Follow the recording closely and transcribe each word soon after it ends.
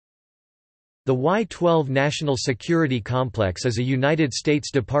The Y-12 National Security Complex is a United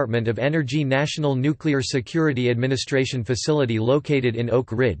States Department of Energy National Nuclear Security Administration facility located in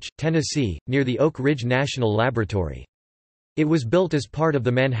Oak Ridge, Tennessee, near the Oak Ridge National Laboratory. It was built as part of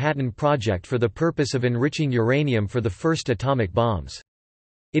the Manhattan Project for the purpose of enriching uranium for the first atomic bombs.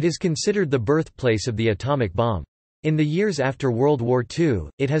 It is considered the birthplace of the atomic bomb. In the years after World War II,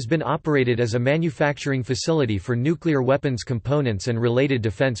 it has been operated as a manufacturing facility for nuclear weapons components and related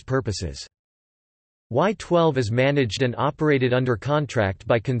defense purposes. Y-12 is managed and operated under contract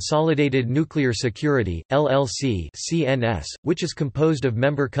by Consolidated Nuclear Security, LLC (CNS), which is composed of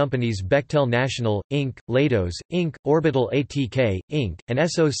member companies Bechtel National, Inc., Leidos, Inc., Orbital ATK, Inc., and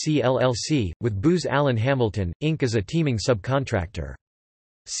SOC LLC, with Booz Allen Hamilton, Inc. as a teaming subcontractor.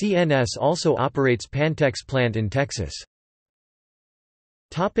 CNS also operates Pantex plant in Texas.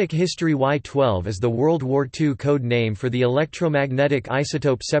 History. Y-12 is the World War II code name for the electromagnetic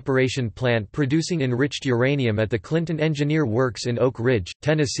isotope separation plant producing enriched uranium at the Clinton Engineer Works in Oak Ridge,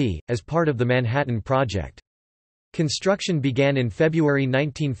 Tennessee, as part of the Manhattan Project. Construction began in February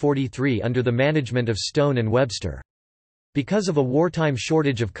 1943 under the management of Stone and Webster. Because of a wartime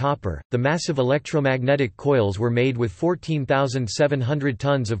shortage of copper, the massive electromagnetic coils were made with 14,700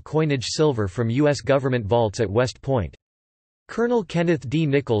 tons of coinage silver from U.S. government vaults at West Point. Colonel Kenneth D.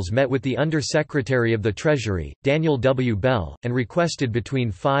 Nichols met with the Under-Secretary of the Treasury, Daniel W. Bell, and requested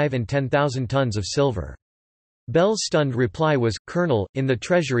between 5,000 and 10,000 tons of silver. Bell's stunned reply was, "Colonel, in the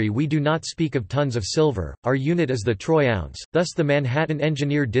Treasury we do not speak of tons of silver, our unit is the troy ounce." Thus the Manhattan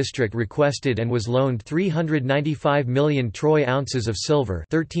Engineer District requested and was loaned 395 million troy ounces of silver,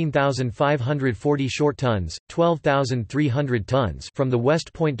 13,540 short tons, 12,300 tons from the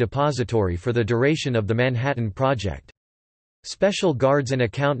West Point Depository for the duration of the Manhattan Project. Special guards and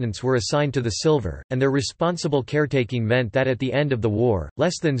accountants were assigned to the silver, and their responsible caretaking meant that at the end of the war,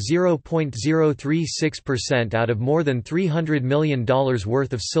 less than 0.036% out of more than $300 million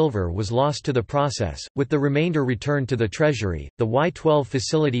worth of silver was lost to the process, with the remainder returned to the Treasury. The Y-12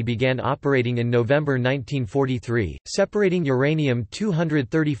 facility began operating in November 1943, separating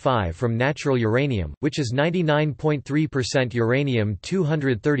uranium-235 from natural uranium, which is 99.3%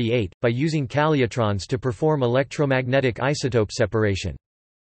 uranium-238, by using calutrons to perform electromagnetic isotope separation.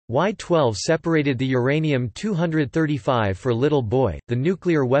 Y-12 separated the uranium-235 for Little Boy, the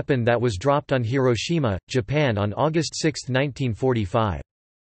nuclear weapon that was dropped on Hiroshima, Japan on August 6, 1945.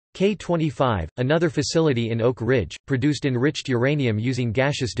 K-25, another facility in Oak Ridge, produced enriched uranium using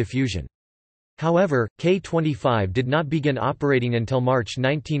gaseous diffusion. However, K-25 did not begin operating until March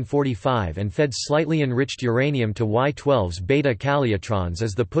 1945 and fed slightly enriched uranium to Y-12's beta calutrons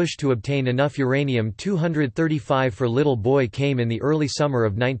as the push to obtain enough uranium-235 for Little Boy came in the early summer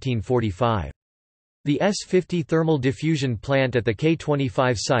of 1945. The S-50 thermal diffusion plant at the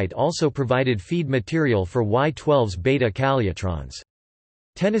K-25 site also provided feed material for Y-12's beta calutrons.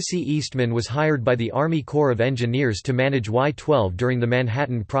 Tennessee Eastman was hired by the Army Corps of Engineers to manage Y-12 during the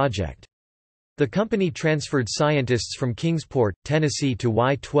Manhattan Project. The company transferred scientists from Kingsport, Tennessee to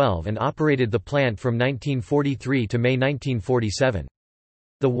Y-12 and operated the plant from 1943 to May 1947.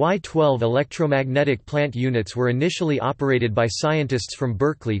 The Y-12 electromagnetic plant units were initially operated by scientists from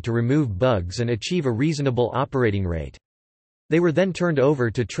Berkeley to remove bugs and achieve a reasonable operating rate. They were then turned over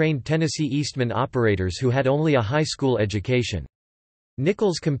to trained Tennessee Eastman operators who had only a high school education.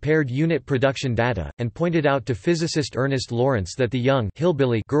 Nichols compared unit production data, and pointed out to physicist Ernest Lawrence that the young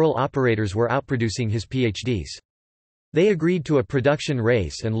hillbilly girl operators were outproducing his PhDs. They agreed to a production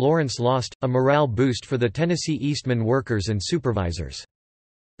race and Lawrence lost, a morale boost for the Tennessee Eastman workers and supervisors.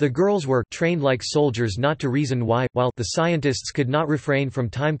 The girls were trained like soldiers not to reason why, while the scientists could not refrain from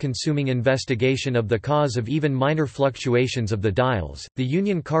time-consuming investigation of the cause of even minor fluctuations of the dials. The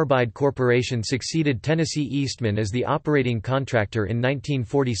Union Carbide Corporation succeeded Tennessee Eastman as the operating contractor in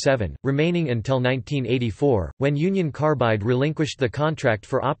 1947, remaining until 1984, when Union Carbide relinquished the contract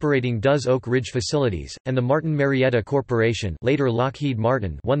for operating DU's Oak Ridge facilities, and the Martin Marietta Corporation, later Lockheed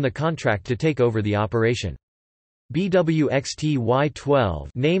Martin, won the contract to take over the operation. BWXT Y-12,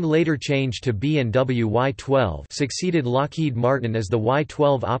 name later changed to B&W Y-12, succeeded Lockheed Martin as the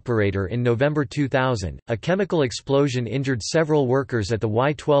Y-12 operator in November 2000. A chemical explosion injured several workers at the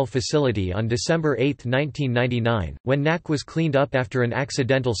Y-12 facility on December 8, 1999, when NAC was cleaned up after an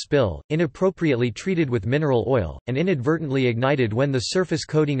accidental spill, inappropriately treated with mineral oil, and inadvertently ignited when the surface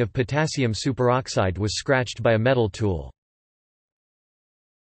coating of potassium superoxide was scratched by a metal tool.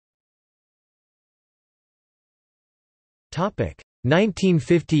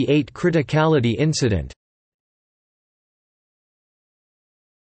 1958 criticality incident.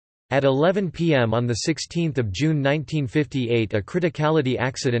 At 11 p.m. on 16 June 1958 a criticality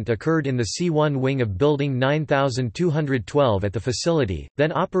accident occurred in the C-1 wing of Building 9212 at the facility,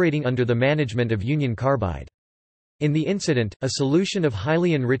 then operating under the management of Union Carbide. In the incident, a solution of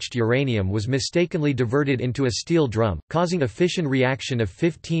highly enriched uranium was mistakenly diverted into a steel drum, causing a fission reaction of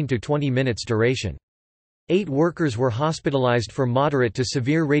 15 to 20 minutes duration. 8 workers were hospitalized for moderate to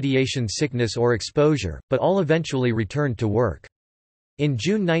severe radiation sickness or exposure, but all eventually returned to work. In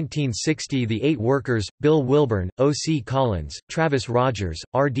June 1960 the 8 workers, Bill Wilburn, O. C. Collins, Travis Rogers,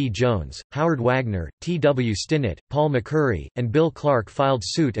 R. D. Jones, Howard Wagner, T. W. Stinnett, Paul McCurry, and Bill Clark filed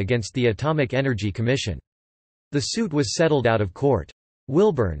suit against the Atomic Energy Commission. The suit was settled out of court.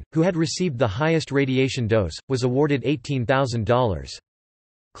 Wilburn, who had received the highest radiation dose, was awarded $18,000.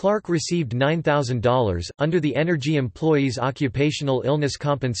 Clark received $9,000. Under the Energy Employees Occupational Illness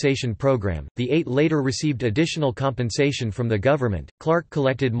Compensation Program, the 8 later received additional compensation from the government. Clark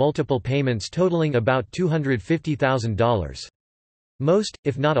collected multiple payments totaling about $250,000. Most,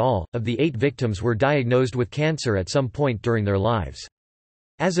 if not all, of the 8 victims were diagnosed with cancer at some point during their lives.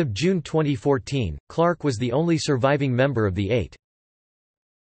 As of June 2014, Clark was the only surviving member of the 8.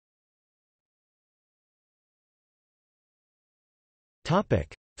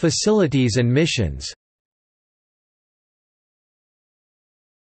 Facilities and missions.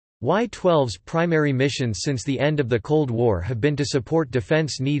 Y-12's primary missions since the end of the Cold War have been to support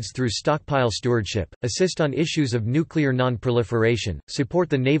defense needs through stockpile stewardship, assist on issues of nuclear non-proliferation,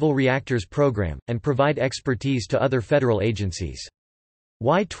 support the Naval Reactors Program, and provide expertise to other federal agencies.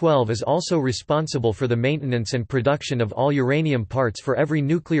 Y-12 is also responsible for the maintenance and production of all uranium parts for every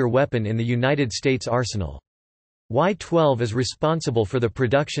nuclear weapon in the United States arsenal. Y-12 is responsible for the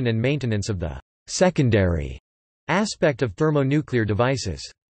production and maintenance of the secondary aspect of thermonuclear devices.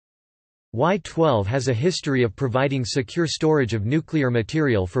 Y-12 has a history of providing secure storage of nuclear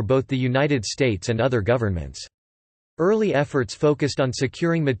material for both the United States and other governments. Early efforts focused on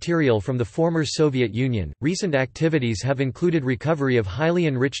securing material from the former Soviet Union. Recent activities have included recovery of highly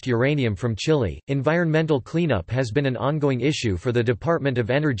enriched uranium from Chile. Environmental cleanup has been an ongoing issue for the Department of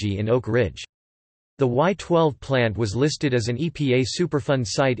Energy in Oak Ridge. The Y-12 plant was listed as an EPA Superfund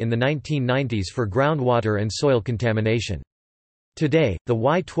site in the 1990s for groundwater and soil contamination. Today, the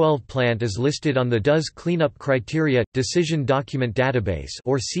Y-12 plant is listed on the DOE's Cleanup Criteria – Decision Document Database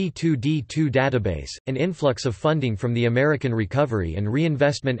or C2D2 database. An influx of funding from the American Recovery and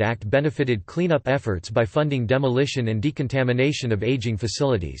Reinvestment Act benefited cleanup efforts by funding demolition and decontamination of aging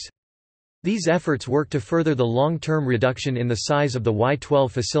facilities. These efforts work to further the long-term reduction in the size of the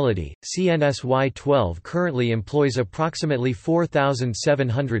Y-12 facility. CNS Y-12 currently employs approximately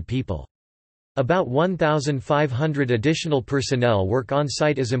 4,700 people. About 1,500 additional personnel work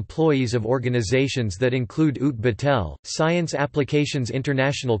on-site as employees of organizations that include UT Battelle, Science Applications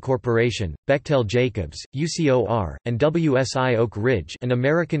International Corporation, Bechtel Jacobs, UCOR, and WSI Oak Ridge, an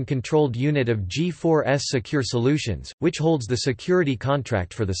American-controlled unit of G4S Secure Solutions, which holds the security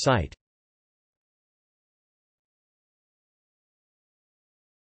contract for the site.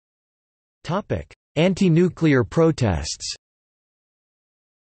 Anti-nuclear protests.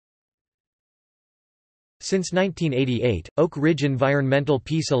 Since 1988, Oak Ridge Environmental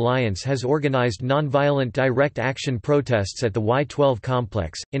Peace Alliance has organized nonviolent direct action protests at the Y-12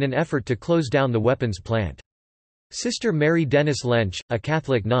 complex, in an effort to close down the weapons plant. Sister Mary Dennis Lench, a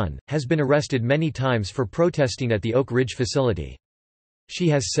Catholic nun, has been arrested many times for protesting at the Oak Ridge facility. She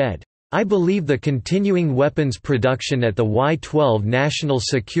has said, "I believe the continuing weapons production at the Y-12 National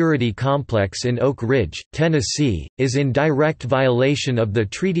Security Complex in Oak Ridge, Tennessee, is in direct violation of the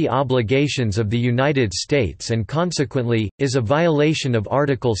treaty obligations of the United States and consequently, is a violation of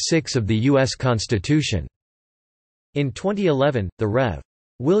Article 6 of the U.S. Constitution." In 2011, the Rev.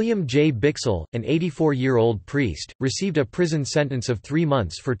 William J. Bixel, an 84-year-old priest, received a prison sentence of 3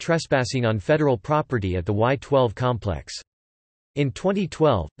 months for trespassing on federal property at the Y-12 complex. In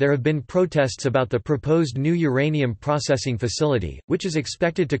 2012, there have been protests about the proposed new uranium processing facility, which is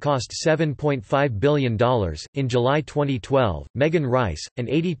expected to cost $7.5 billion. In July 2012, Megan Rice, an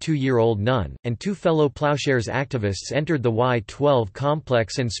 82-year-old nun, and 2 fellow Plowshares activists entered the Y-12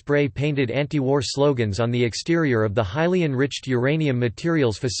 complex and spray-painted anti-war slogans on the exterior of the highly enriched uranium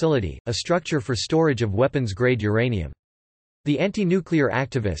materials facility, a structure for storage of weapons-grade uranium. The anti-nuclear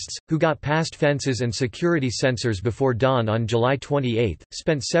activists, who got past fences and security sensors before dawn on July 28,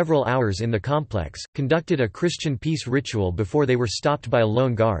 spent several hours in the complex, conducted a Christian peace ritual before they were stopped by a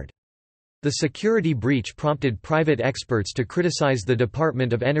lone guard. The security breach prompted private experts to criticize the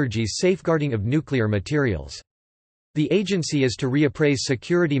Department of Energy's safeguarding of nuclear materials. The agency is to reappraise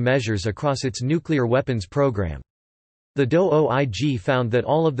security measures across its nuclear weapons program. The DOE-OIG found that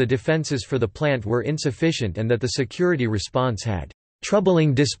all of the defenses for the plant were insufficient and that the security response had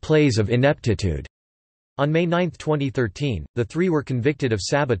troubling displays of ineptitude. On May 9, 2013, the three were convicted of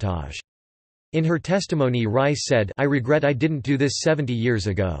sabotage. In her testimony, Rice said, "I regret I didn't do this 70 years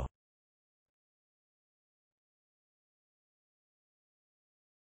ago."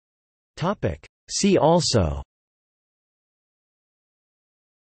 See also: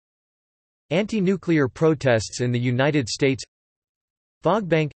 Anti-nuclear protests in the United States, Fog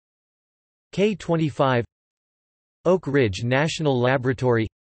Bank, K-25, Oak Ridge National Laboratory,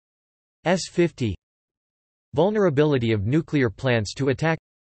 S-50, vulnerability of nuclear plants to attack,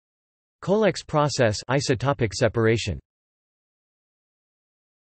 Colex process, isotopic separation.